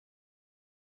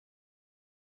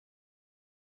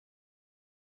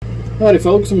Howdy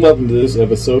folks, and welcome to this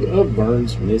episode of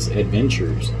Vern's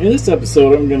Misadventures. In this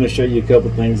episode I'm going to show you a couple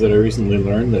things that I recently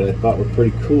learned that I thought were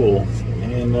pretty cool,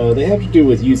 and they have to do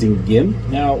with using GIMP.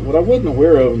 Now what I wasn't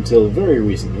aware of until very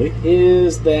recently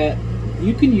is that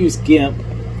you can use GIMP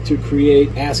to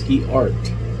create ASCII art.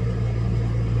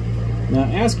 Now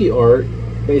ASCII art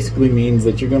basically means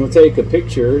that you're going to take a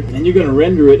picture and you're going to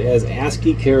render it as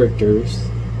ASCII characters.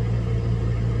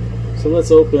 So let's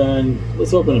open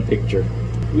a picture.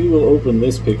 We will open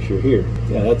this picture here.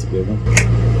 Yeah, that's a good one.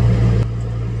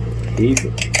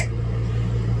 Easy.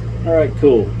 Alright,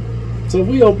 cool. So if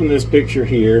we open this picture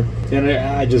here, and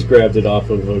I just grabbed it off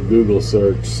of a Google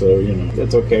search, so you know,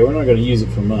 that's okay. We're not going to use it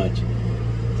for much.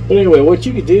 But anyway, what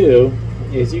you can do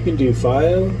is you can do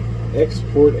File,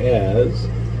 Export As,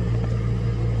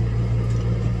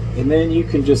 and then you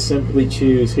can just simply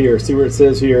choose here. See where it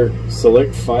says here,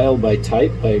 Select File by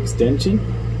Type by Extension?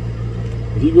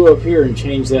 If you go up here and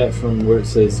change that from where it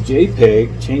says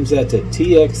JPEG, change that to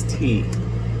TXT.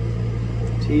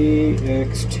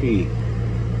 TXT.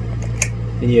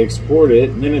 And you export it,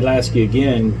 and then it'll ask you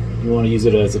again, you want to use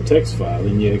it as a text file,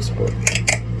 and you export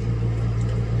it.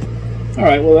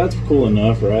 Alright, well that's cool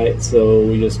enough, right? So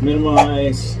we just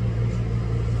minimize.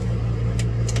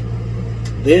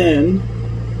 Then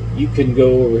you can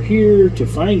go over here to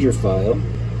find your file.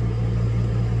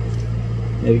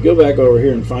 Now if you go back over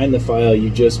here and find the file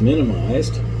you just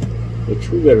minimized,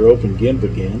 which we better open GIMP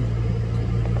again.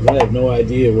 I have no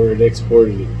idea where it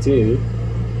exported it to.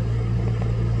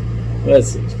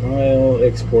 Let's see, File,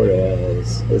 Export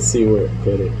As. Let's see where it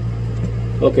put it.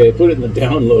 Okay, it put it in the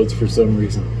downloads for some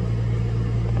reason.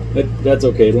 That's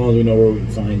okay, as long as we know where we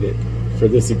can find it for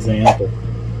this example.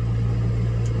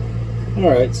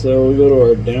 Alright, so we go to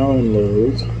our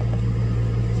downloads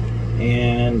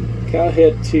and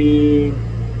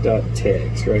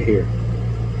cowhead2.txt right here.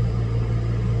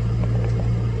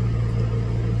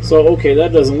 So okay,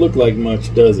 that doesn't look like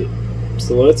much, does it?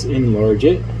 So let's enlarge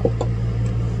it.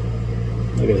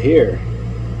 Look at here.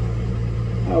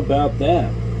 How about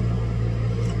that?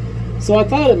 So I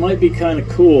thought it might be kind of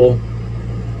cool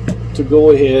to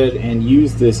go ahead and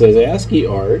use this as ASCII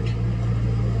art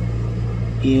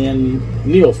in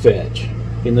Neofetch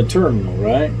in the terminal,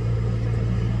 right?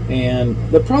 And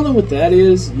the problem with that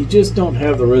is you just don't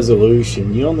have the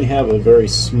resolution. You only have a very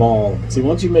small. See,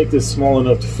 once you make this small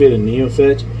enough to fit in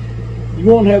Neofetch, you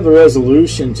won't have the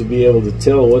resolution to be able to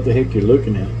tell what the heck you're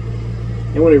looking at.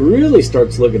 And when it really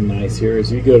starts looking nice here is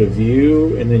you go to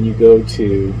View and then you go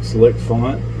to Select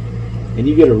Font and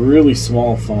you get a really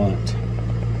small font,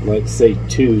 like say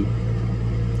 2,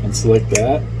 and select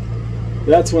that.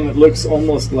 That's when it looks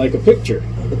almost like a picture.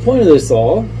 The point of this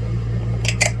all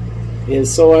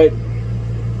is, so I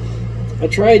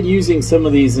tried using some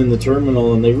of these in the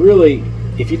terminal, and they really,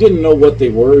 if you didn't know what they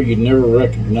were, you'd never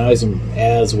recognize them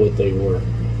as what they were.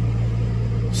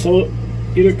 So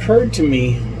it occurred to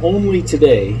me only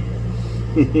today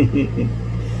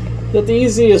that the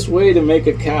easiest way to make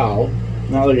a cow,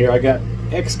 now that here I got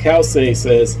xCowSay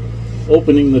says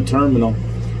opening the terminal,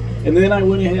 and then I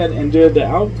went ahead and did the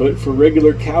output for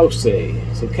regular cowsay.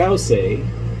 So cowsay,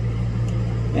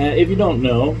 if you don't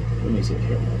know, let me see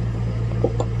here.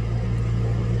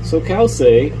 So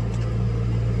cowsay,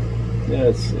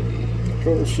 let's see,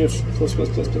 Control Shift plus.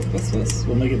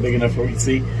 We'll make it big enough for you to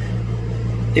see.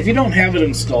 If you don't have it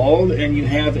installed and you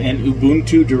have an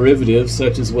Ubuntu derivative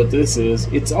such as what this is,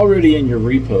 it's already in your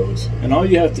repos, and all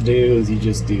you have to do is you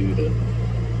just do the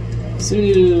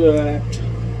sudo apt.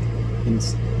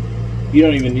 You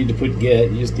don't even need to put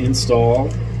get, you just install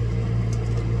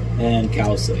and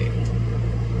cowsay.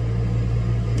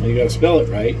 Now you gotta spell it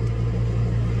right.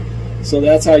 So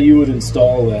that's how you would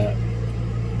install that.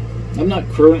 I'm not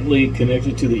currently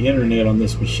connected to the internet on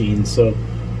this machine, so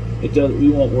we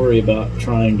won't worry about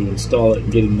trying to install it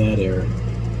and getting that error.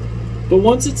 But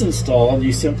once it's installed,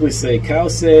 you simply say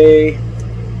cowsay,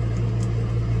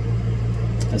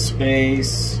 a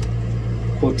space,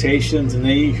 quotations, and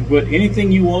then you can put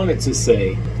anything you want it to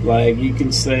say. Like you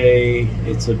can say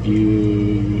it's a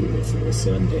beautiful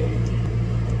Sunday,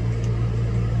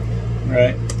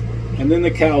 right? And then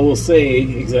the cow will say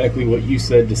exactly what you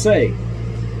said to say.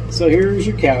 So here's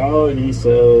your cow, and she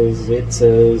says,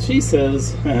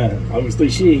 obviously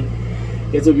she,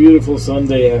 it's a beautiful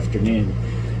Sunday afternoon.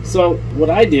 So what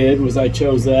I did was I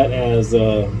chose that as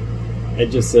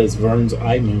it just says Vern's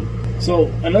iMoo.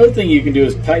 So another thing you can do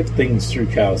is pipe things through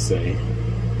cowsay.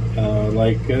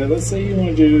 Let's say you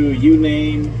want to do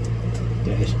uname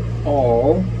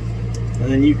 -all, and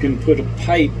then you can put a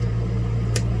pipe,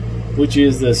 which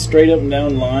is the straight up and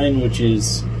down line, which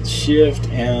is Shift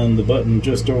and the button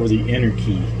just over the enter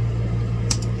key.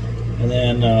 and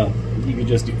then you can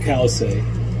just do calce.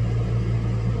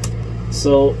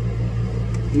 So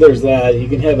there's that. You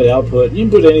can have it output. You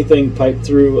can put anything piped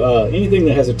through, anything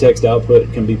that has a text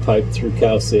output can be piped through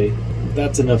calce.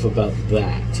 That's enough about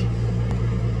that.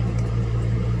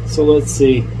 So let's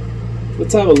see.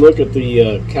 Let's have a look at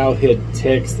the cowhead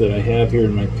text that I have here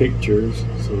in my pictures.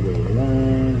 So we'll go to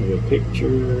Learn, we go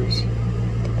Pictures.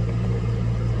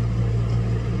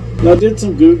 Now I did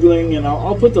some Googling, and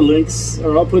I'll put the links,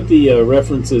 or I'll put the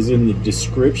references in the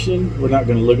description. We're not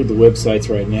going to look at the websites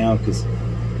right now because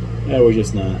we're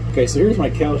just not. Okay, so here's my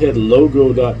cowhead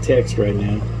logo.txt right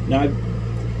now. Now,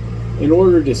 in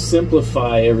order to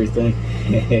simplify everything,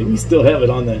 we still have it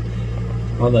on the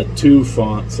 2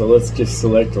 font, so let's just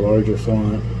select a larger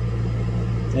font,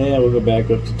 and we'll go back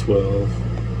up to 12.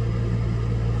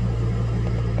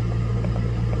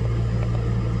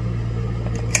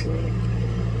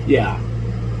 Yeah,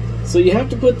 so you have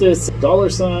to put this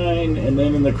 $, and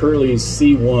then in the curlies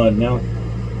C1. Now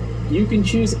you can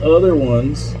choose other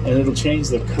ones and it'll change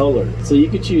the color, so you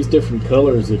could choose different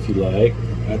colors if you like.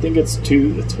 I think it's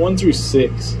 1 through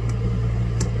 6.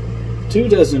 2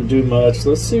 doesn't do much.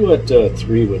 Let's see what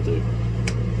 3 would do.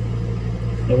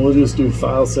 And we'll just do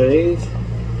file save.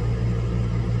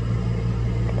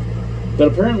 But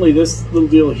apparently this little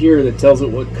deal here that tells it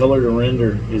what color to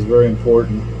render is very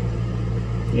important.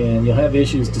 And you'll have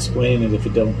issues displaying it if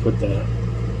you don't put that.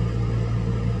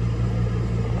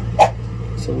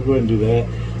 So we'll go ahead and do that.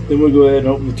 Then we'll go ahead and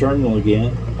open the terminal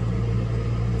again.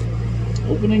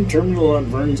 Opening terminal on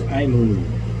Vern's iMoo.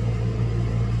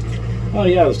 Oh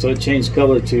yeah, so it changed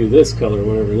color to this color,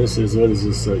 whatever this is. What is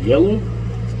this, yellow?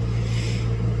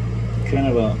 Kind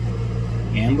of a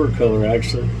amber color,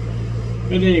 actually.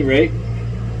 But at any rate,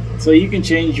 so you can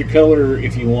change your color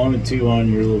if you wanted to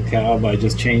on your little cow by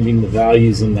just changing the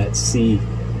values in that C,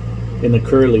 in the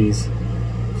curlies,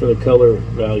 for the color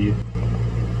value.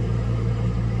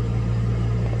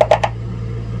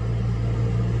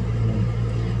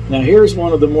 Now here's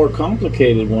one of the more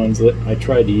complicated ones that I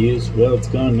tried to use. Well, it's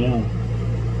gone now.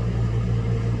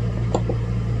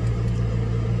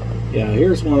 Yeah,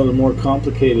 here's one of the more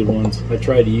complicated ones I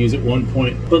tried to use at one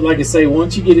point. But like I say,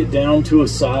 once you get it down to a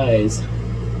size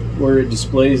where it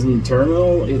displays in the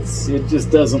terminal, it just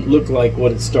doesn't look like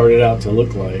what it started out to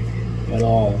look like at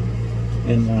all.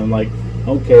 And I'm like,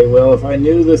 okay, well, if I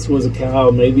knew this was a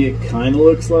cow, maybe it kind of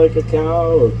looks like a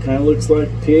cow, or kind of looks like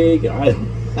a pig. I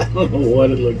don't know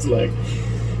what it looks like.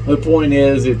 The point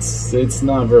is, it's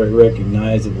not very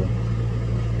recognizable.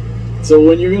 So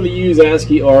when you're going to use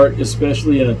ASCII art,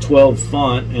 especially in a 12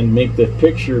 font, and make the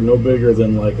picture no bigger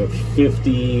than like a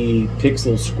 50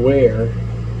 pixel square,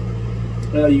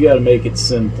 well, you got to make it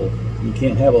simple. You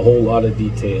can't have a whole lot of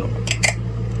detail.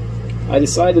 I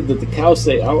decided that the calce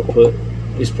output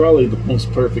is probably the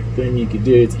most perfect thing you could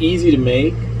do. It's easy to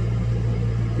make,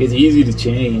 it's easy to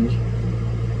change,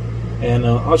 and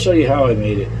I'll show you how I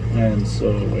made it. And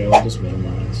so, well, I'll just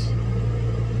minimize.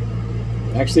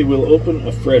 Actually, we'll open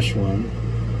a fresh one.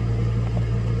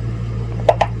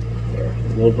 There,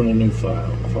 we'll open a new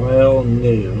file. File,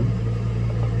 new.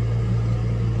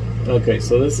 Okay,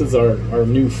 so this is our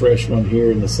new fresh one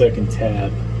here in the second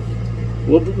tab.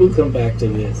 We'll come back to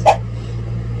this.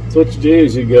 So what you do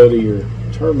is you go to your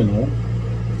terminal,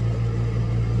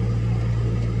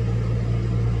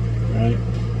 right?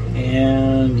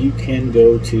 And you can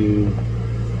go to,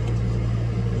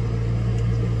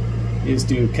 is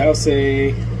do calce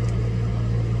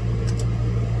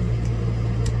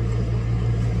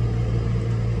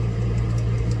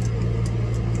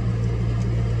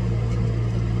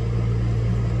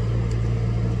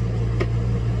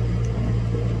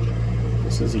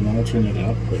is an alternate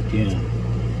output, yeah.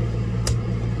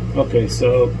 Okay,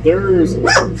 so there's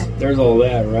all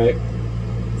that, right?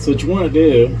 So what you want to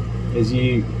do is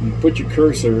you put your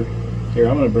cursor here.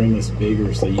 I'm going to bring this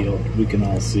bigger so we can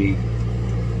all see.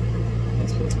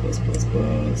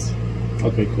 Plus.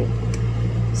 Okay, cool.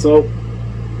 So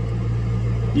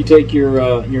you take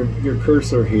your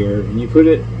cursor here and you put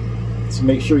it, so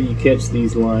make sure you catch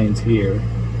these lines here,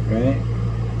 right?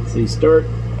 So you start.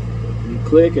 You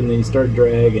click and then you start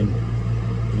dragging,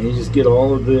 and you just get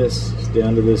all of this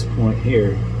down to this point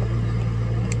here,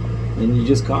 and you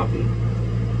just copy.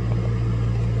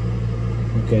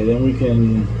 Okay, then we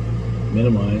can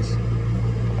minimize.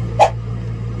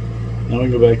 Now we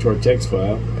can go back to our text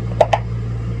file,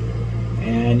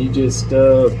 and you just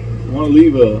want to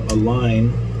leave a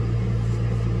line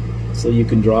so you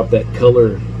can drop that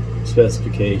color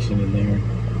specification in there,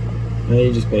 and then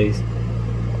you just paste.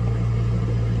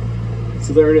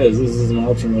 So there it is. This is an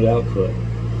alternate output,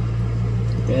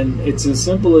 and it's as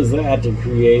simple as that to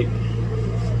create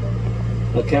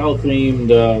a cow-themed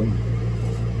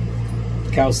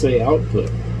CalSay output.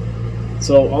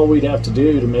 So all we'd have to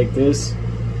do to make this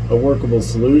a workable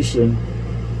solution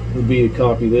would be to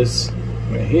copy this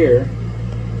right here,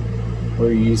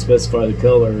 where you specify the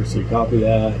color. So you copy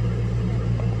that,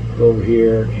 go over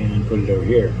here, and put it over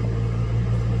here.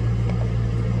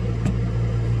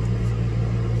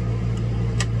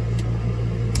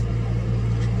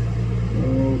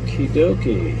 Okie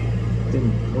dokie.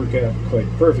 Didn't work out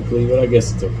quite perfectly, but I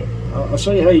guess it's okay. I'll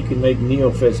show you how you can make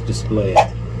Neofetch display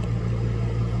it.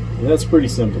 And that's pretty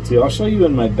simple too. I'll show you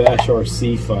in my bash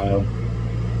RC file.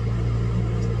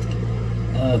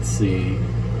 Let's see.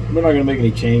 We're not going to make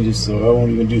any changes, so I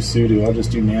won't even do sudo. I'll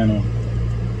just do nano.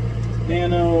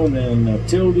 Nano, and then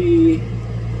tilde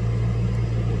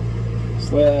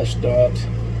slash dot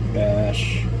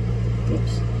bash.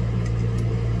 Oops.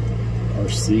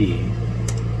 RC.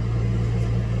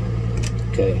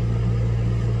 Okay.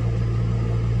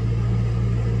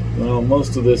 Well,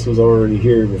 most of this was already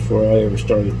here before I ever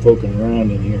started poking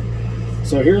around in here.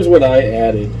 So here's what I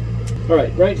added.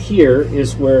 Alright, right here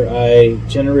is where I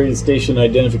generated station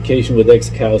identification with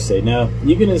xCalSay. Now,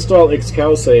 you can install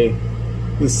xCalSay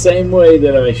the same way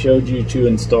that I showed you to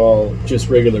install just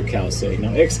regular CalSay.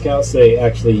 Now, xCalSay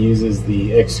actually uses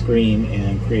the X screen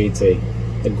and creates a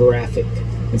graphic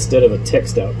instead of a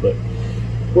text output,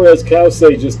 whereas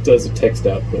CalSay just does a text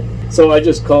output. So I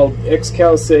just called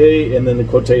xCalSay and then the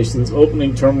quotations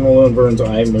opening terminal and burns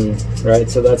iMoo, right?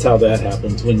 So that's how that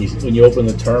happens when you open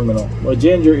the terminal. Well,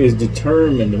 Ginger is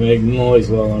determined to make noise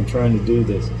while I'm trying to do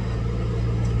this.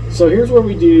 So here's where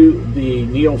we do the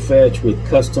Neofetch with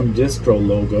custom distro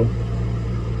logo.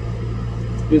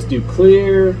 Just do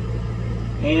clear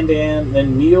and then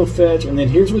Neofetch, and then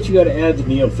here's what you got to add to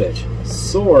Neofetch: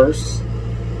 source,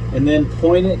 and then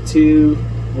point it to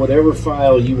whatever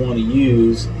file you want to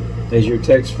use as your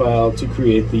text file to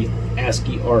create the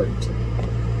ASCII art.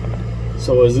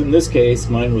 So as in this case,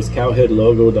 mine was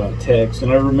cowheadlogo.txt,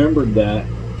 and I remembered that.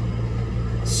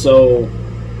 So,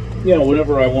 you know,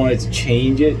 whenever I wanted to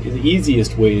change it, the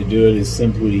easiest way to do it is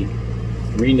simply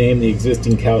rename the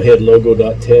existing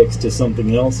cowheadlogo.txt to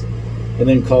something else, and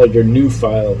then call your new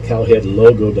file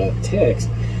cowheadlogo.txt.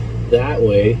 That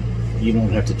way, you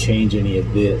don't have to change any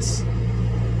of this.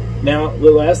 Now, the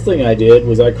last thing I did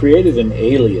was I created an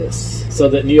alias so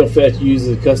that Neofetch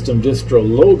uses a custom distro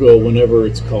logo whenever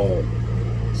it's called.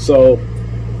 So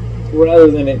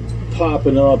rather than it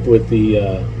popping up with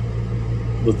the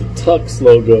Tux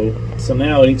logo, so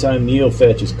now anytime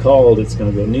Neofetch is called, it's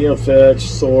going to go Neofetch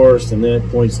source, and then it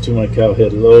points to my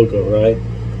cowhead logo, right?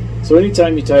 So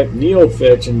anytime you type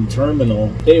Neofetch in the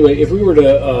terminal, anyway, if we were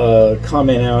to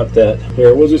comment out that,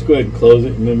 here, we'll just go ahead and close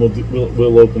it, and then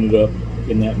we'll open it up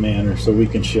in that manner so we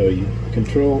can show you.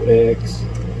 Control X,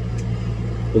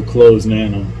 we'll close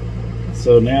nano.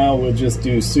 So now we'll just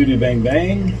do sudo bang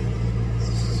bang.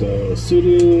 So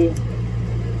sudo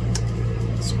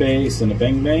space and a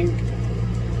bang bang.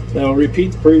 Then we'll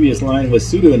repeat the previous line with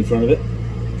sudo in front of it,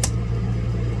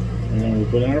 and then we'll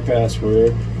put in our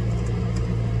password.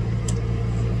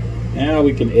 Now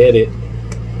we can edit,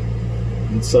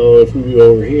 and so if we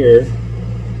go over here,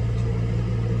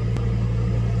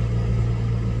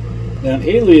 now an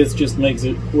alias just makes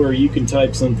it where you can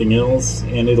type something else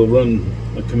and it'll run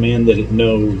a command that it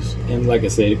knows. And like I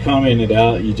say, to comment it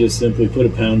out, you just simply put a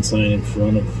pound sign in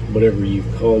front of whatever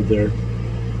you've called there.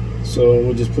 So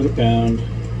we'll just put a pound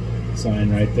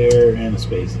sign right there and a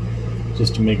space,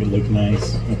 just to make it look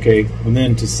nice. Okay, and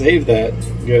then to save that,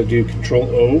 you got to do Control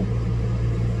O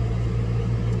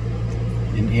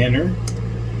and enter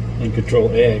and Control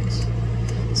X.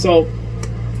 So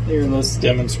here, let's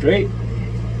demonstrate.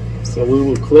 So we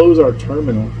will close our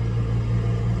terminal.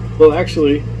 Well,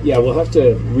 actually, yeah, we'll have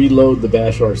to reload the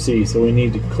bash RC, so we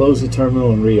need to close the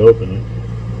terminal and reopen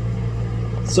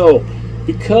it. So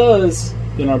because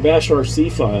in our bash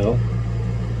RC file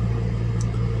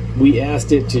we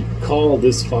asked it to call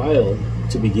this file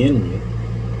to begin with,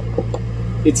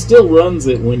 it still runs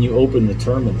it when you open the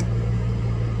terminal.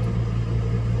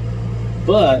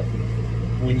 But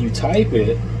when you type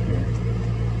it, here,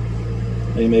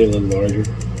 they made it a little larger.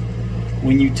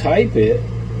 When you type it,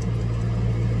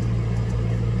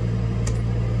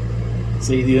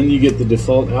 see, then you get the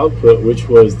default output, which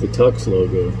was the Tux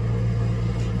logo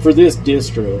for this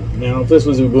distro. Now, if this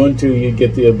was Ubuntu, you'd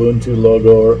get the Ubuntu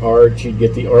logo, or Arch, you'd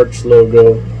get the Arch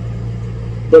logo.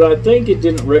 But I think it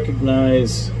didn't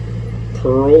recognize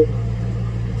Perl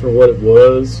for what it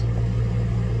was,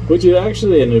 which is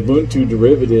actually an Ubuntu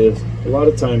derivative. A lot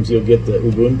of times you'll get the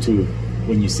Ubuntu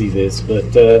when you see this, but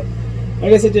I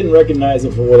guess it didn't recognize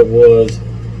it for what it was.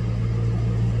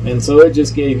 And so it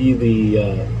just gave you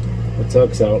the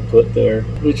tux output there,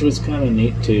 which was kind of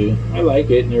neat too. I like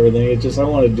it and everything. It just, I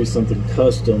want to do something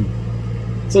custom.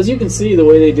 So as you can see, the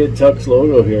way they did tux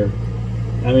logo here,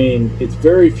 I mean, it's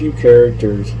very few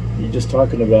characters. You're just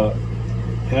talking about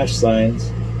hash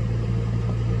signs,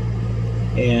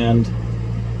 and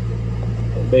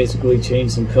basically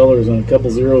change some colors on a couple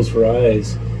zeros for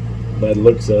eyes by the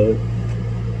looks of it.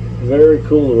 Very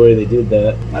cool the way they did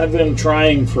that. I've been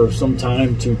trying for some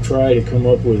time to try to come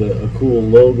up with a cool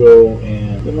logo,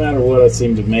 and no matter what I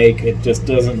seem to make, it just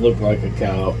doesn't look like a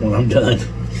cow when I'm done.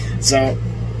 So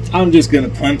I'm just going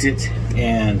to punt it,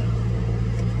 and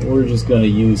we're just going to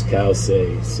use cow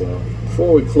say. So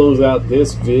before we close out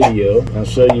this video, I'll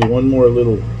show you one more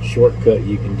little shortcut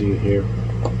you can do here.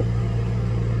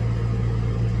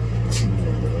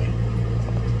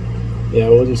 Yeah,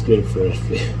 we'll just get a fresh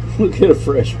we'll get a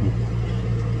fresh one.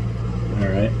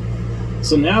 Alright.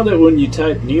 So now that when you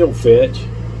type Neofetch,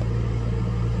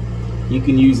 you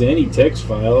can use any text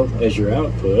file as your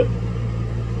output,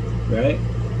 right?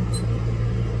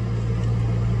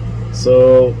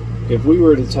 So if we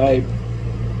were to type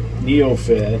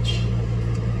Neofetch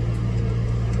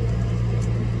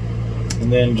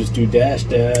and then just do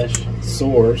 --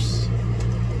 source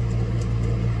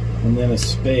and then a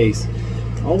space,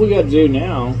 all we got to do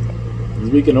now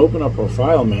is we can open up our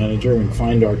file manager and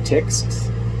find our text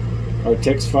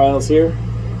files here.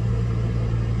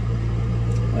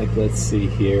 Like, let's see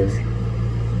here.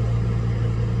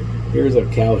 Here's our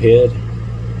cowhead.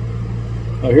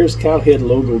 Oh, here's cowhead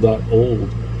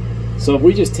logo.old. So if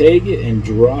we just take it and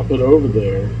drop it over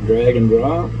there, drag and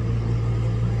drop.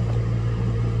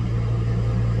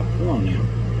 Come on now.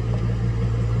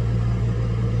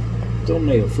 Don't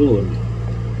make a fool of me.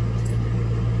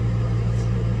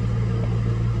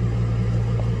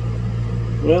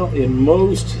 Well, in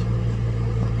most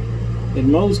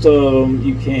of them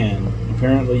you can.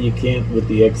 Apparently you can't with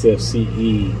the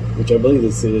XFCE, which I believe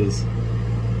this is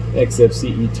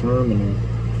XFCE terminal.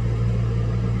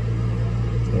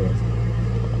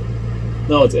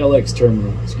 No, it's LX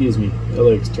terminal. Excuse me,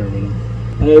 LX terminal.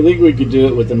 I think we could do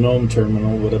it with the GNOME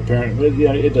terminal, but apparently,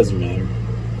 yeah, it doesn't matter.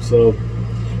 So,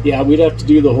 yeah, we'd have to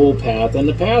do the whole path, and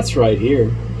the path's right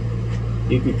here.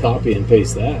 You could copy and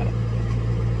paste that.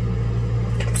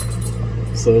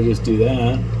 So we'll just do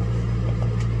that.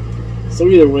 So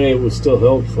either way, it was still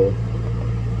helpful.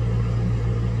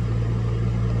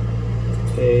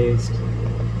 Paste.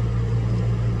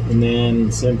 And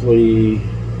then simply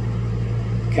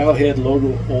cowhead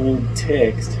logo old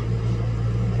text.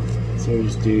 So we'll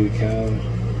just do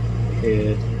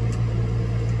cowhead.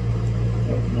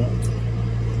 Oh, no.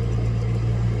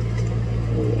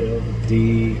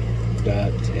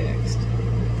 OLD.text.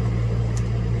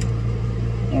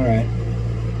 Alright.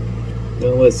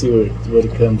 Then let's see what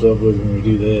it comes up with when we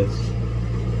do this.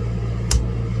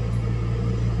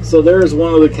 So there's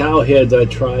one of the cow heads I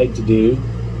tried to do.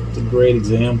 It's a great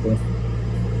example.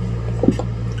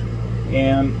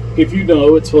 And if you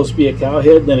know it's supposed to be a cow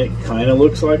head, then it kind of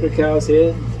looks like a cow's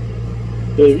head.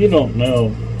 But if you don't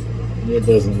know, it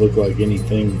doesn't look like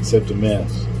anything except a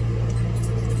mess.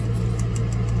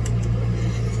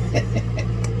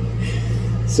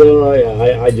 So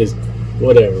I just,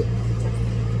 whatever.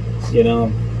 You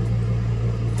know,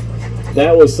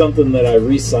 that was something that I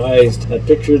resized, a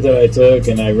picture that I took,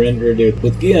 and I rendered it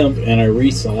with GIMP, and I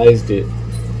resized it,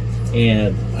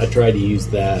 and I tried to use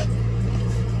that.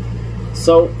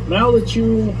 So now that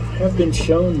you have been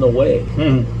shown the way,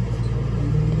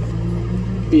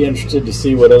 be interested to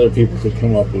see what other people could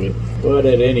come up with. But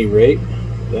at any rate,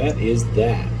 that is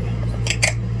that.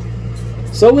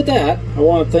 So with that, I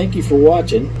want to thank you for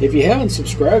watching. If you haven't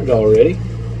subscribed already,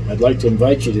 I'd like to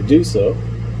invite you to do so.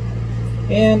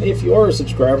 And if you are a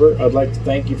subscriber, I'd like to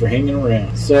thank you for hanging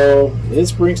around. So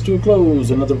this brings to a close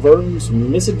another Vern's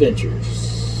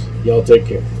Misadventures. Y'all take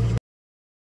care.